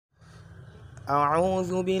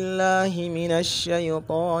أعوذ بالله من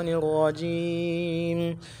الشيطان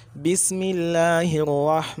الرجيم. بسم الله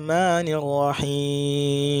الرحمن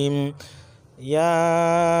الرحيم.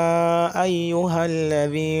 يا أيها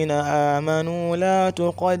الذين آمنوا لا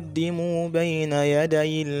تقدموا بين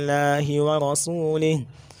يدي الله ورسوله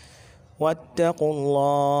واتقوا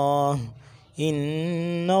الله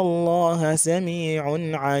إن الله سميع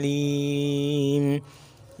عليم.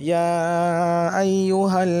 يا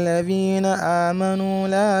أيها الذين آمنوا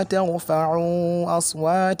لا ترفعوا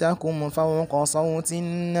أصواتكم فوق صوت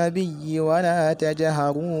النبي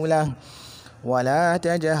ولا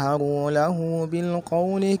تجهروا له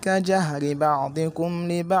بالقول كجهر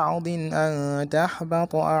بعضكم لبعض أن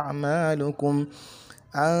تحبط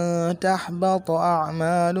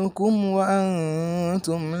أعمالكم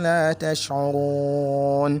وأنتم لا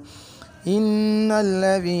تشعرون. إن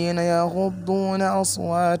الذين يغضون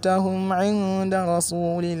أصواتهم عند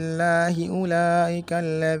رسول الله أولئك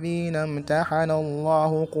الذين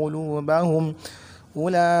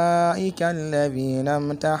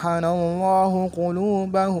امتحن الله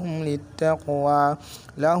قلوبهم للتقوى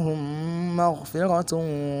لهم مغفرة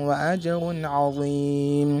وأجر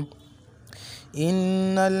عظيم.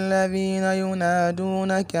 إن الذين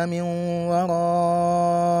ينادونك من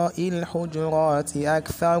وراء الحجرات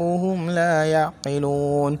أكثرهم لا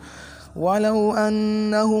يعقلون. ولو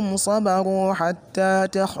أنهم صبروا حتى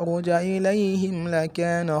تخرج إليهم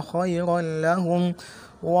لكان خيرا لهم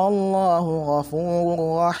والله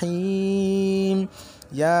غفور رحيم.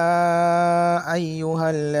 يا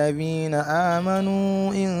أيها الذين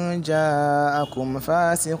آمنوا إن جاءكم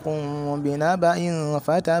فاسق بنبأ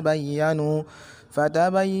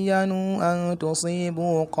فتبينوا أن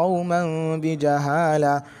تصيبوا قوما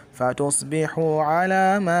بجهالة فتصبحوا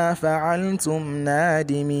على ما فعلتم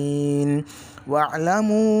نادمين.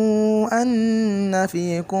 واعلموا أن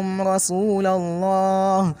فيكم رسول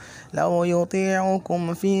الله لو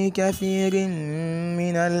يطيعكم في كثير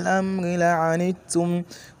من الأمر لعنتم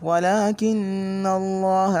ولكن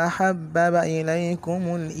الله حبب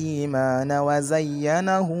إليكم الإيمان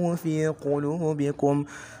وزينه في قلوبكم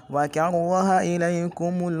وكره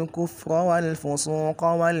إليكم الكفر والفسوق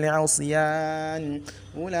والعصيان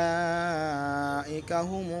أولئك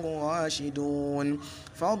هم الراشدون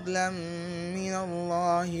فضلا من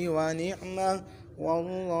الله ونعمة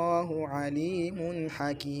والله عليم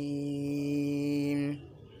حكيم.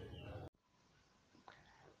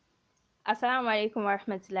 Assalamu alaikum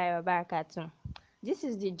warahmatullahi wabarakatuh. This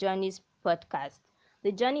is the Journey's podcast.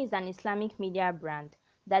 The Journey is an Islamic media brand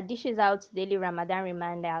that dishes out daily Ramadan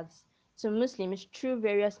reminders to Muslims through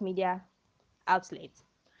various media outlets.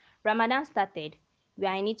 Ramadan started, we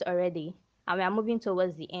are in it already, and we are moving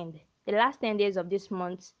towards the end. The last 10 days of this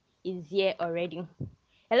month is here already.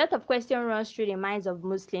 A lot of questions run through the minds of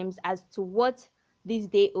Muslims as to what this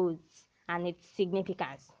day holds and its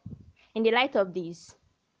significance. In the light of this,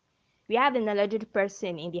 we have a knowledgeable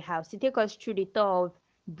person in the house to take us through the tour of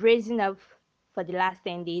bracing up for the last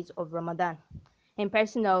 10 days of Ramadan, in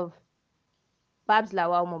person of Babs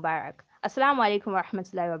Lawal Mubarak. Assalamu alaikum wa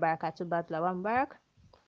rahmatullahi wa barakatuh, Babs Lawal Mubarak.